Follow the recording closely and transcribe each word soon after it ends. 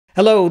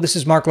Hello, this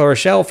is Mark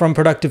LaRochelle from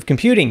Productive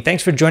Computing.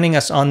 Thanks for joining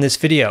us on this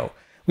video.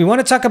 We want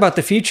to talk about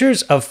the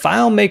features of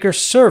FileMaker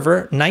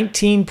Server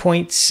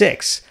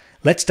 19.6.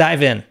 Let's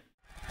dive in.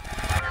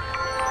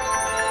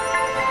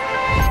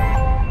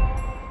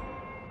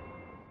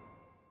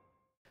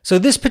 So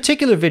this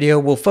particular video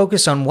will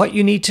focus on what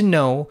you need to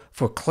know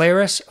for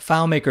Claris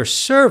FileMaker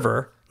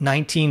Server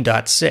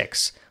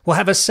 19.6. We'll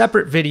have a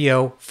separate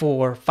video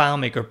for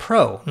FileMaker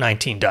Pro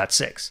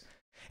 19.6.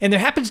 And there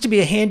happens to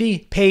be a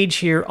handy page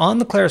here on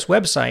the Claris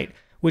website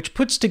which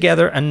puts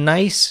together a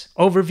nice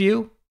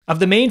overview of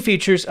the main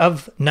features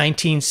of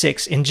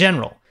 19.6 in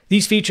general.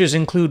 These features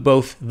include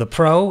both the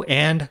Pro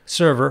and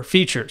Server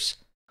features.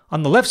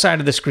 On the left side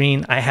of the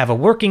screen, I have a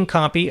working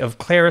copy of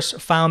Claris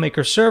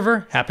FileMaker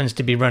Server. Happens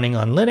to be running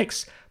on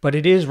Linux, but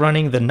it is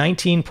running the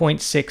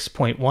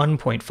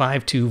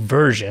 19.6.1.52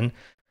 version.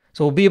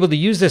 So we'll be able to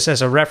use this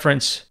as a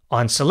reference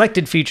on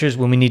selected features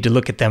when we need to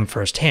look at them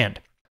firsthand.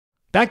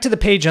 Back to the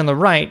page on the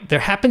right,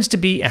 there happens to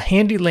be a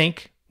handy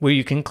link where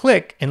you can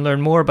click and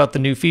learn more about the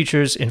new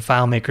features in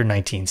FileMaker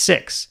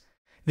 19.6.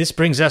 This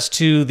brings us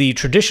to the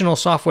traditional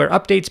software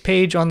updates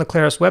page on the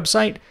Claris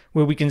website,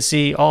 where we can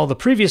see all the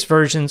previous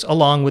versions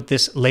along with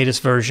this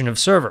latest version of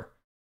Server.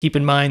 Keep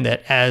in mind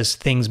that as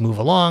things move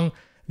along,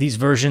 these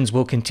versions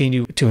will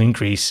continue to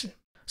increase.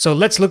 So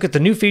let's look at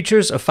the new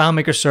features of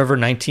FileMaker Server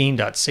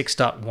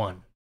 19.6.1.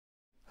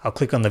 I'll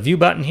click on the View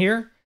button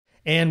here,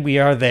 and we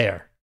are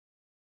there.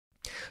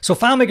 So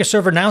FileMaker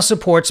Server now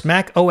supports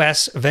Mac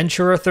OS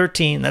Ventura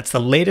 13. That's the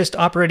latest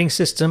operating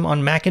system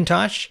on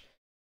Macintosh.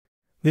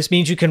 This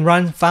means you can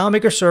run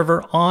FileMaker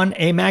Server on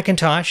a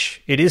Macintosh.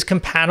 It is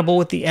compatible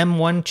with the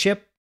M1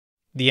 chip,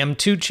 the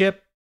M2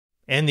 chip,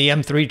 and the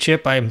M3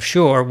 chip, I'm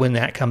sure, when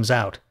that comes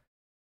out.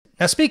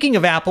 Now, speaking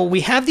of Apple,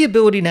 we have the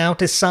ability now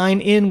to sign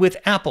in with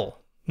Apple,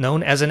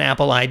 known as an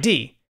Apple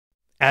ID,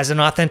 as an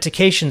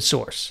authentication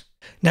source.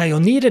 Now, you'll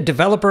need a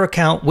developer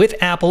account with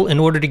Apple in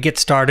order to get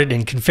started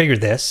and configure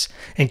this.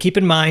 And keep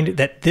in mind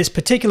that this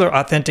particular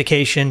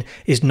authentication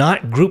is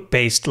not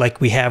group-based like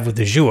we have with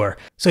Azure.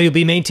 So you'll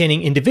be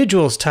maintaining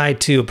individuals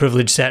tied to a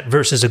privilege set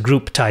versus a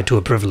group tied to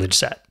a privilege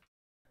set.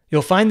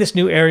 You'll find this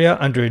new area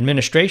under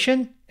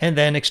Administration and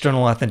then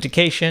External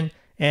Authentication,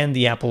 and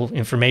the Apple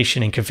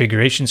information and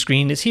configuration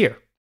screen is here.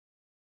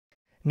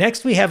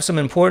 Next, we have some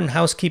important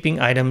housekeeping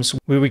items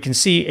where we can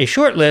see a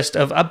short list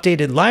of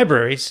updated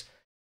libraries.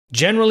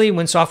 Generally,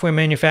 when software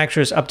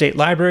manufacturers update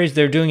libraries,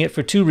 they're doing it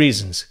for two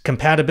reasons: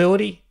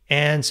 compatibility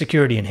and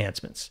security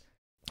enhancements.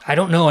 I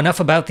don't know enough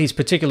about these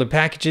particular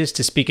packages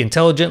to speak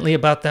intelligently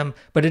about them,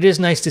 but it is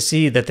nice to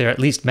see that they're at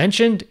least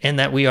mentioned and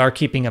that we are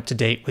keeping up to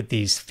date with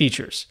these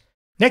features.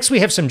 Next, we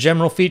have some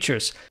general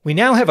features. We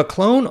now have a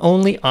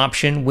clone-only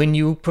option when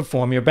you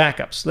perform your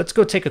backups. Let's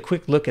go take a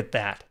quick look at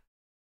that.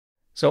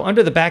 So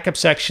under the backup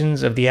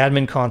sections of the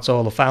admin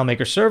console of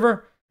FileMaker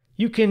Server,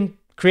 you can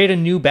create a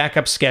new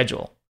backup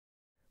schedule.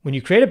 When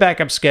you create a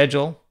backup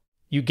schedule,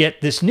 you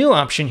get this new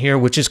option here,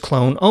 which is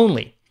clone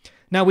only.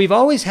 Now, we've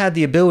always had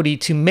the ability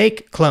to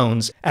make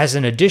clones as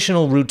an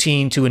additional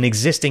routine to an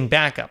existing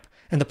backup.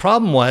 And the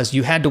problem was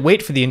you had to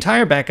wait for the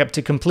entire backup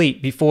to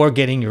complete before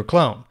getting your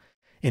clone.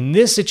 In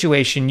this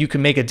situation, you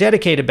can make a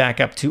dedicated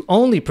backup to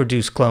only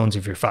produce clones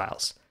of your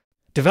files.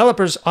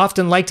 Developers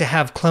often like to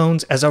have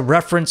clones as a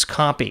reference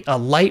copy, a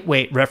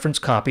lightweight reference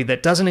copy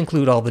that doesn't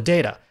include all the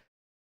data.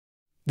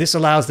 This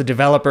allows the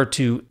developer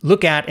to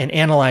look at and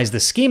analyze the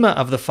schema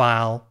of the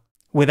file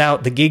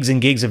without the gigs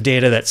and gigs of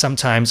data that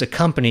sometimes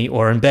accompany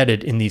or are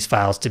embedded in these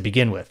files to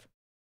begin with.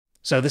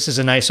 So this is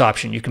a nice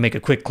option. You can make a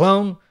quick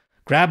clone,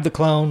 grab the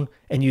clone,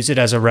 and use it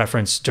as a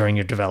reference during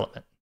your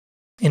development.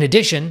 In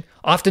addition,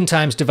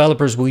 oftentimes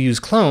developers will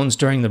use clones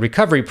during the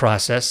recovery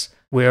process,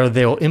 where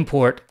they'll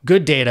import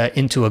good data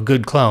into a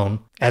good clone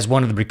as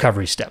one of the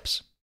recovery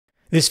steps.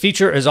 This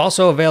feature is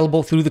also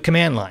available through the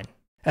command line,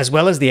 as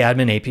well as the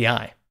admin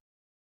API.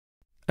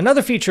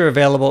 Another feature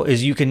available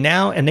is you can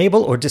now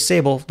enable or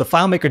disable the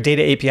FileMaker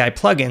Data API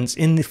plugins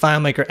in the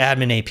FileMaker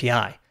Admin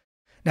API.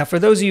 Now, for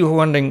those of you who are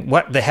wondering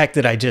what the heck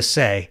did I just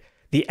say,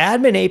 the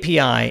Admin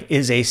API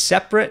is a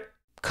separate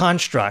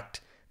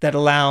construct that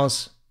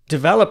allows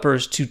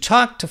developers to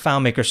talk to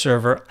FileMaker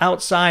Server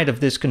outside of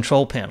this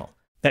control panel.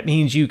 That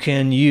means you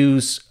can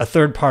use a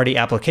third-party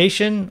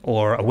application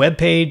or a web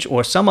page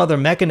or some other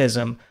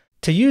mechanism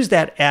to use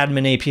that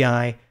Admin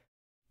API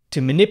to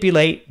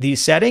manipulate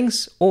these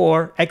settings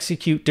or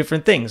execute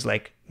different things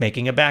like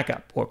making a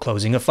backup or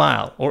closing a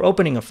file or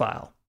opening a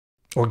file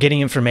or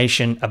getting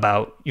information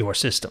about your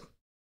system.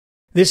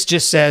 This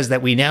just says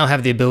that we now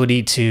have the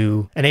ability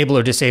to enable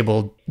or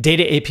disable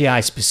Data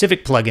API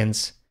specific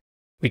plugins.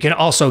 We can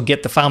also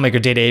get the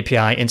FileMaker Data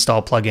API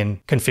install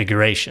plugin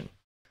configuration.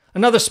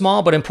 Another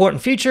small but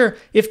important feature: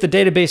 if the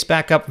database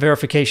backup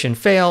verification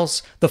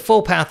fails, the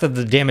full path of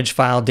the damaged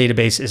file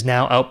database is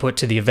now output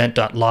to the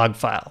event.log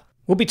file.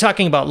 We'll be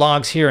talking about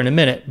logs here in a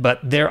minute, but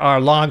there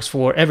are logs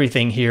for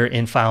everything here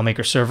in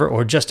FileMaker Server,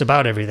 or just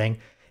about everything.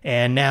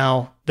 And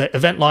now the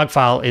event log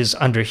file is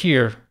under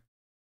here.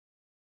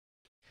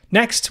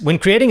 Next, when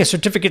creating a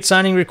certificate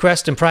signing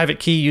request and private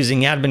key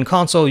using Admin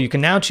Console, you can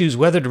now choose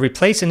whether to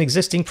replace an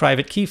existing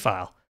private key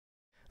file.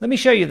 Let me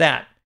show you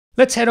that.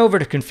 Let's head over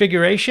to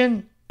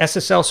Configuration,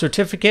 SSL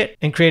Certificate,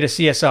 and create a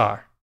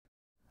CSR.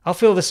 I'll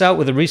fill this out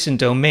with a recent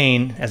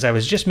domain, as I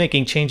was just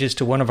making changes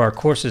to one of our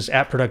courses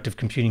at Productive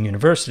Computing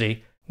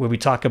University, where we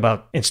talk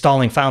about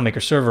installing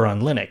FileMaker Server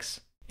on Linux.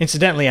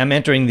 Incidentally, I'm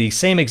entering the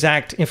same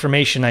exact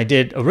information I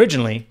did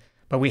originally,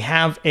 but we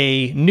have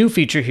a new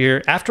feature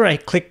here. After I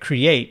click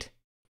Create,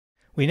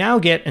 we now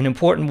get an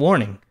important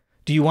warning.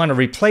 Do you want to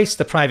replace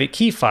the private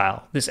key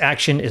file? This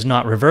action is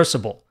not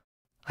reversible.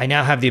 I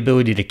now have the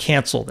ability to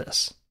cancel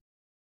this.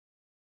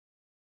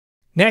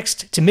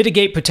 Next, to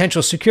mitigate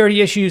potential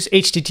security issues,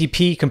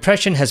 HTTP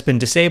compression has been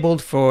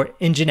disabled for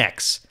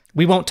Nginx.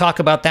 We won't talk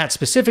about that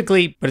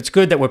specifically, but it's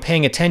good that we're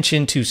paying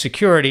attention to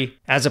security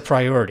as a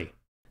priority.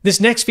 This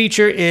next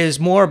feature is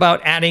more about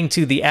adding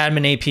to the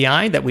admin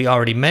API that we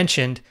already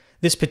mentioned.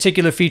 This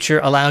particular feature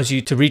allows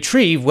you to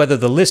retrieve whether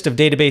the list of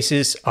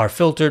databases are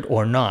filtered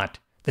or not.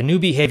 The new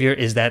behavior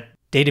is that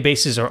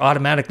databases are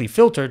automatically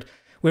filtered,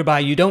 whereby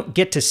you don't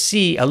get to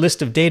see a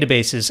list of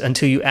databases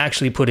until you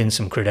actually put in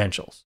some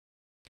credentials.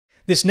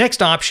 This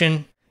next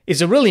option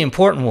is a really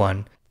important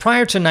one.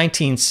 Prior to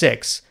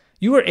 19.6,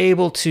 you were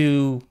able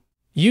to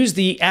use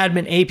the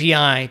admin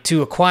API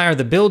to acquire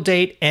the build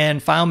date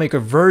and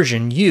FileMaker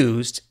version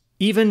used,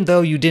 even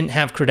though you didn't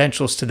have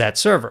credentials to that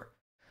server.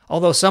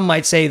 Although some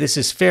might say this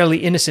is fairly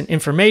innocent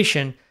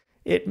information,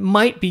 it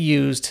might be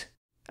used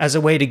as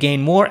a way to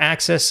gain more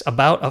access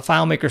about a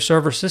FileMaker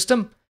server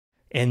system,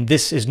 and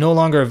this is no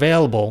longer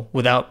available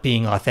without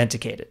being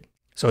authenticated.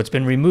 So it's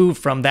been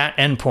removed from that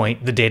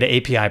endpoint, the Data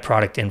API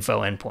Product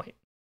Info endpoint.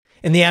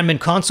 In the Admin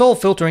Console,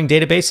 filtering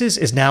databases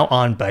is now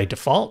on by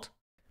default.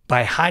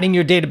 By hiding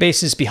your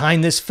databases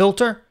behind this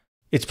filter,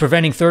 it's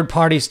preventing third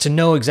parties to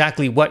know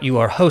exactly what you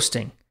are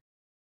hosting.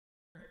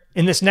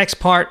 In this next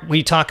part,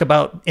 we talk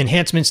about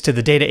enhancements to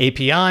the Data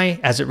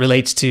API as it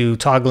relates to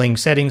toggling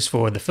settings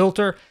for the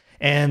filter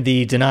and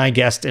the Deny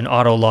Guest and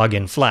Auto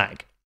Login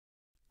flag.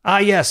 Ah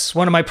yes,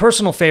 one of my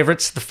personal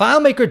favorites, the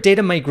FileMaker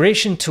Data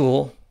Migration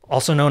tool,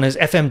 also known as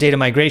FM Data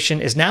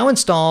Migration, is now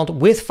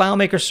installed with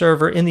FileMaker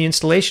Server in the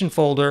installation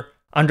folder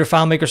under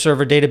FileMaker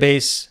Server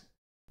Database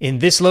in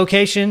this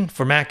location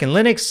for Mac and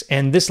Linux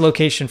and this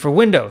location for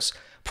Windows.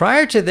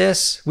 Prior to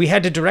this, we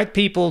had to direct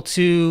people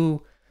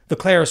to the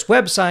Claris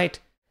website,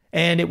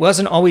 and it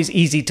wasn't always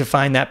easy to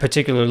find that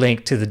particular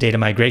link to the data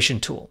migration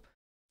tool.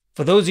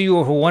 For those of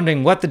you who are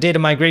wondering what the data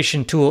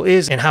migration tool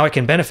is and how it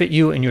can benefit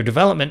you in your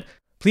development,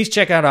 please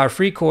check out our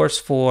free course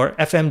for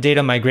FM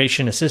Data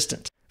Migration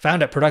Assistant,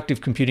 found at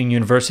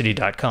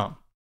productivecomputinguniversity.com.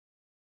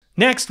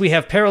 Next, we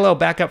have parallel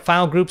backup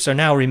file groups are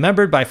now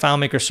remembered by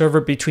FileMaker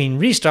Server between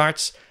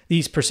restarts.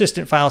 These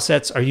persistent file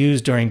sets are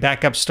used during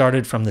backups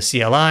started from the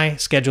CLI,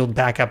 scheduled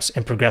backups,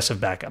 and progressive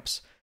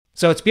backups.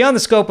 So it's beyond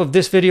the scope of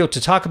this video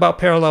to talk about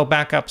parallel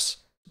backups,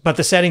 but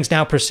the settings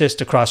now persist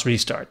across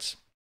restarts.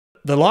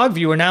 The log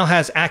viewer now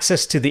has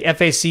access to the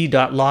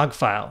fac.log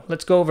file.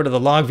 Let's go over to the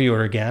log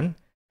viewer again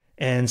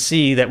and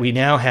see that we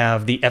now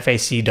have the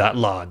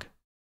fac.log.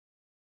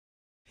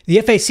 The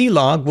FAC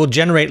log will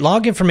generate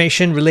log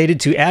information related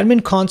to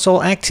Admin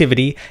Console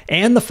activity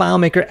and the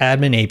FileMaker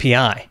Admin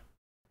API.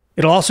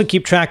 It'll also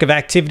keep track of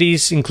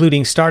activities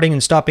including starting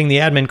and stopping the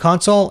Admin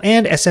Console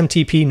and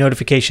SMTP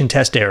notification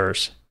test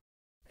errors.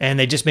 And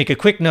they just make a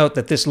quick note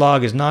that this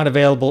log is not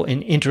available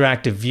in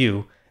interactive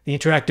view. The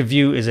interactive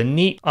view is a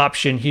neat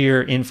option here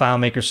in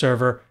FileMaker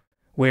Server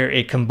where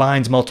it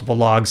combines multiple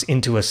logs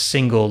into a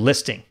single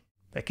listing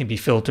that can be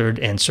filtered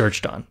and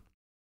searched on.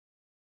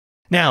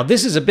 Now,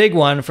 this is a big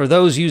one for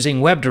those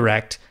using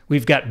WebDirect.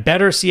 We've got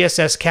better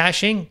CSS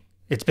caching.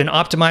 It's been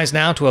optimized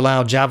now to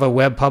allow Java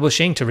Web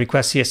Publishing to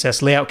request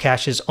CSS layout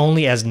caches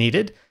only as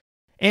needed.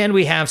 And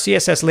we have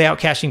CSS layout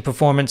caching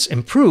performance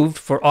improved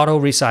for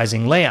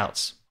auto-resizing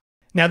layouts.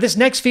 Now, this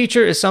next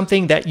feature is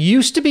something that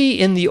used to be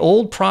in the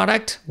old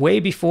product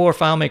way before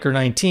FileMaker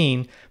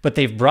 19, but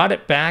they've brought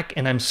it back,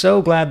 and I'm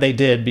so glad they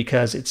did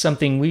because it's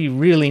something we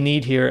really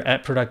need here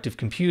at Productive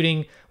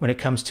Computing when it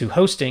comes to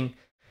hosting.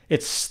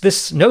 It's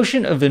this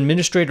notion of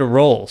administrator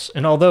roles,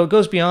 and although it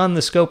goes beyond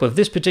the scope of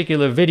this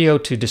particular video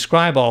to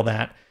describe all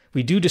that,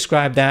 we do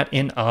describe that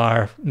in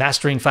our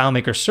Mastering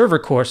FileMaker Server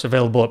course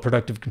available at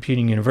Productive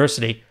Computing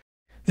University.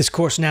 This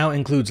course now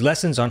includes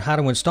lessons on how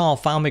to install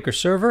FileMaker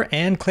Server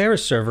and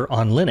Claris Server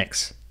on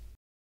Linux.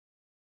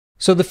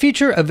 So the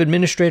feature of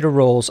administrator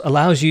roles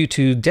allows you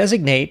to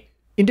designate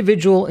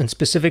individual and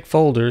specific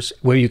folders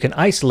where you can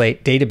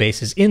isolate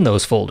databases in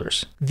those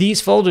folders.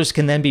 These folders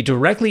can then be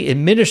directly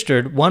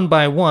administered one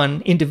by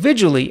one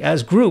individually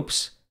as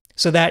groups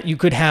so that you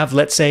could have,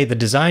 let's say, the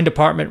design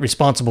department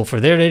responsible for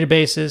their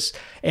databases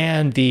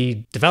and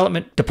the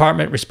development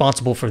department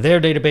responsible for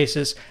their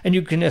databases, and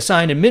you can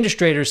assign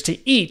administrators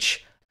to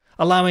each,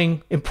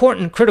 allowing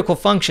important critical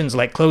functions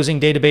like closing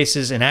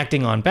databases and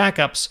acting on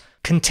backups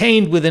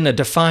contained within a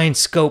defined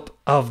scope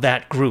of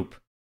that group.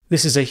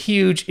 This is a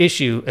huge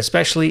issue,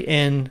 especially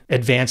in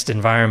advanced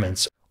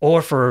environments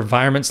or for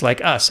environments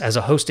like us as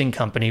a hosting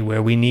company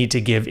where we need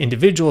to give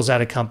individuals at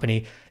a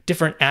company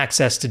different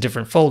access to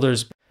different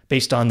folders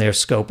based on their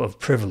scope of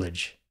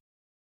privilege.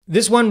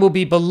 This one will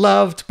be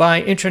beloved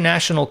by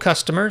international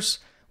customers.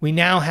 We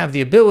now have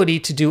the ability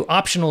to do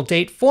optional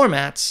date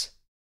formats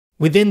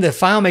within the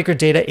FileMaker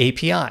Data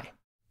API.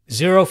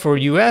 0 for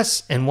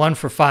US and 1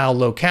 for file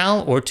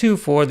locale, or 2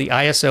 for the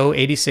ISO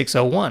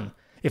 8601.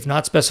 If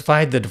not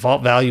specified, the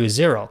default value is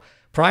 0.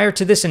 Prior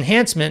to this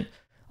enhancement,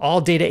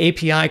 all data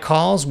API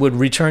calls would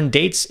return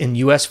dates in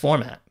US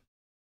format.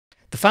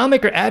 The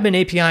FileMaker Admin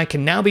API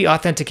can now be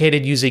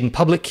authenticated using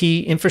public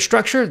key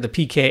infrastructure, the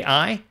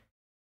PKI.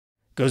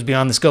 Goes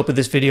beyond the scope of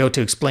this video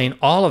to explain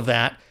all of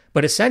that,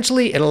 but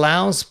essentially it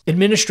allows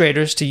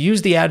administrators to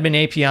use the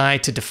Admin API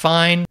to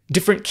define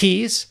different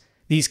keys.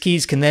 These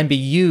keys can then be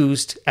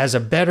used as a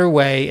better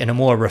way and a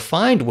more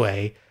refined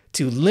way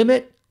to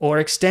limit or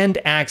extend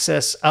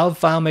access of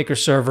FileMaker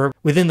Server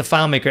within the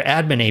FileMaker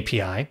Admin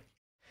API.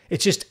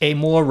 It's just a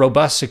more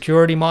robust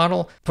security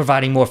model,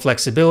 providing more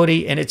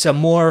flexibility, and it's a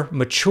more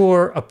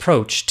mature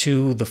approach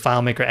to the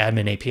FileMaker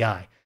Admin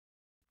API.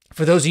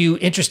 For those of you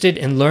interested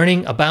in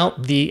learning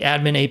about the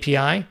Admin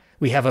API,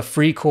 we have a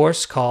free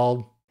course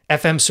called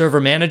FM Server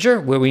Manager,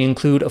 where we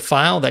include a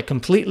file that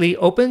completely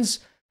opens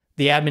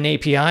the Admin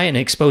API and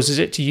exposes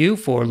it to you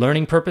for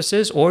learning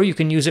purposes, or you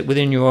can use it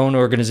within your own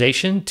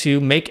organization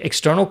to make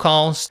external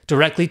calls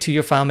directly to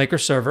your FileMaker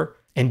server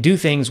and do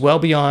things well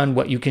beyond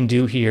what you can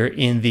do here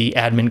in the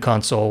admin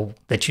console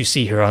that you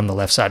see here on the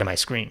left side of my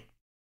screen.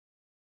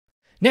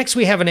 Next,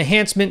 we have an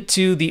enhancement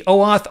to the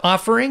OAuth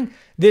offering.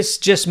 This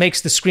just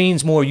makes the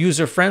screens more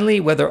user-friendly,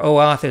 whether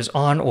OAuth is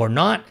on or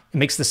not. It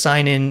makes the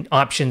sign-in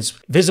options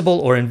visible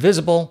or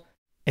invisible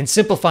and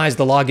simplifies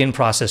the login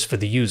process for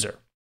the user.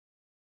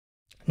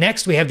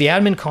 Next, we have the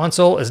admin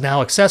console is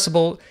now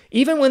accessible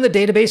even when the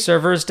database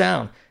server is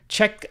down.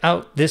 Check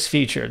out this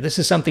feature. This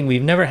is something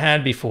we've never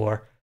had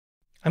before.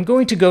 I'm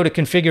going to go to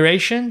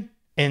configuration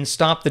and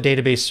stop the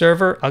database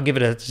server. I'll give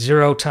it a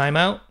 0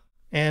 timeout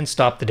and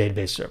stop the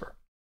database server.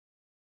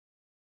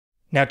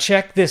 Now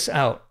check this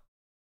out.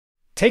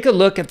 Take a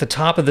look at the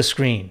top of the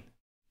screen.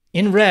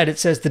 In red, it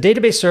says the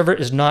database server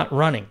is not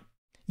running.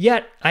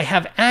 Yet, I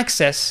have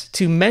access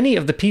to many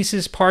of the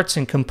pieces, parts,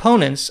 and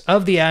components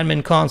of the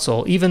admin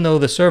console, even though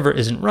the server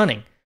isn't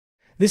running.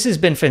 This has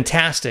been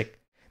fantastic.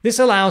 This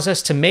allows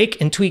us to make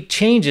and tweak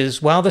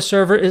changes while the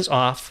server is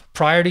off,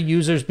 prior to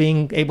users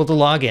being able to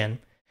log in.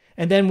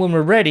 And then when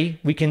we're ready,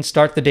 we can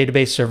start the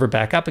database server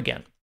back up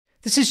again.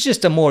 This is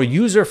just a more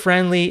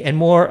user-friendly and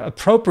more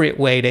appropriate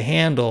way to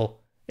handle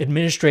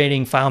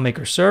administrating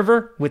FileMaker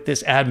Server with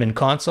this admin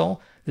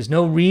console. There's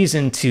no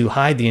reason to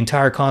hide the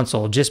entire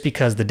console just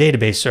because the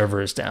database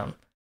server is down.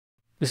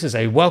 This is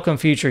a welcome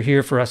feature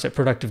here for us at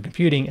Productive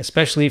Computing,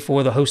 especially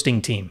for the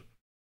hosting team.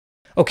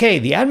 Okay,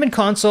 the admin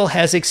console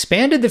has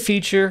expanded the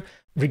feature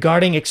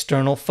regarding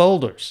external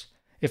folders.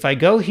 If I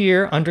go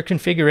here under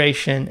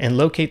configuration and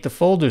locate the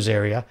folders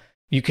area,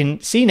 you can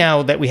see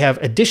now that we have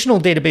additional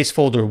database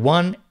folder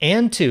 1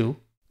 and 2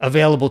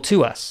 available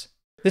to us.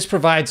 This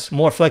provides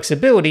more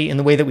flexibility in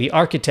the way that we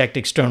architect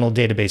external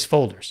database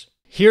folders.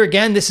 Here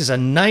again, this is a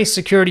nice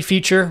security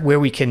feature where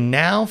we can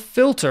now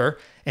filter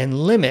and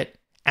limit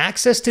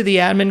access to the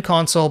admin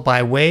console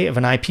by way of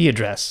an IP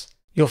address.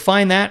 You'll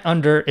find that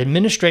under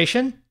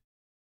Administration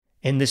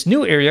in this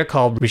new area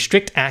called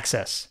Restrict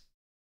Access.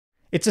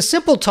 It's a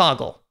simple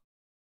toggle.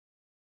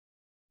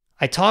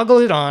 I toggle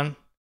it on,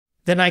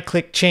 then I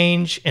click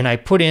Change, and I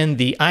put in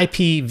the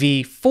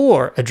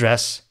IPv4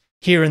 address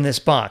here in this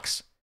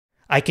box.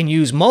 I can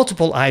use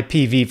multiple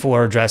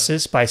IPv4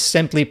 addresses by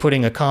simply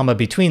putting a comma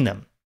between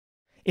them.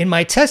 In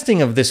my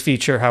testing of this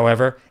feature,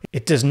 however,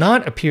 it does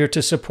not appear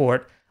to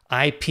support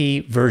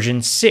IP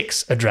version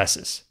 6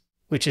 addresses,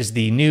 which is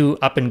the new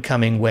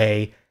up-and-coming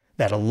way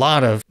that a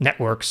lot of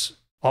networks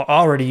are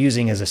already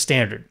using as a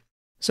standard.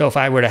 So if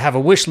I were to have a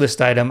wish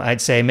list item,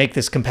 I'd say make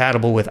this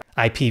compatible with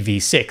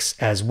IPv6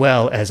 as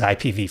well as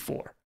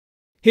IPv4.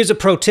 Here's a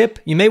pro tip.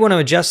 You may want to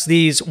adjust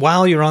these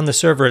while you're on the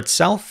server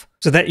itself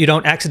so that you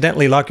don't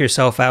accidentally lock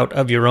yourself out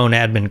of your own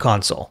admin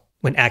console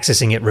when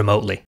accessing it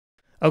remotely.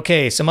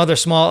 Okay, some other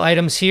small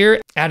items here.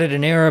 Added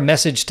an error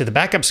message to the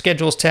Backup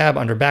Schedules tab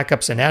under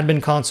Backups and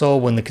Admin Console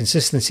when the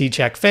consistency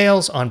check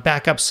fails on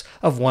backups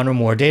of one or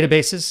more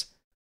databases.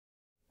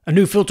 A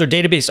new filter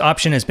database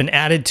option has been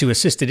added to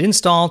assisted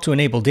install to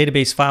enable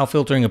database file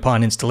filtering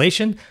upon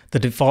installation. The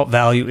default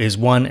value is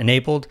 1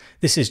 enabled.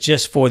 This is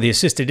just for the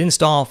assisted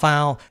install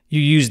file. You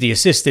use the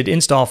assisted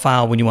install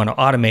file when you want to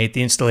automate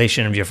the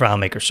installation of your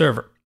FileMaker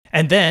server.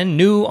 And then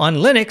new on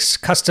Linux,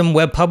 custom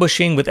web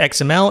publishing with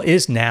XML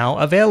is now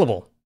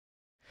available.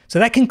 So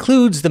that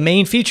concludes the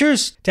main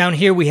features. Down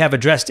here we have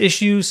addressed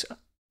issues,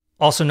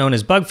 also known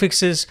as bug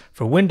fixes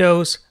for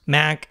Windows,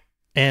 Mac,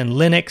 and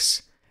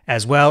Linux,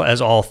 as well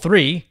as all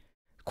three.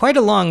 Quite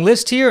a long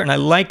list here, and I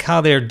like how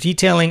they're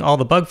detailing all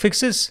the bug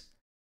fixes.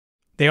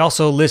 They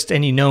also list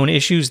any known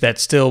issues that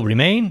still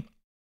remain.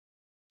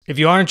 If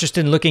you are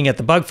interested in looking at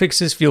the bug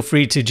fixes, feel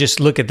free to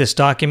just look at this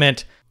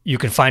document. You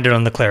can find it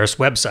on the Claris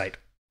website.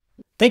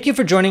 Thank you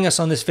for joining us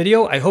on this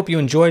video. I hope you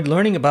enjoyed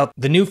learning about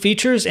the new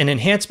features and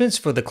enhancements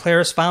for the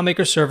Claris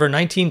FileMaker Server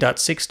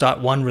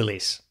 19.6.1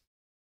 release.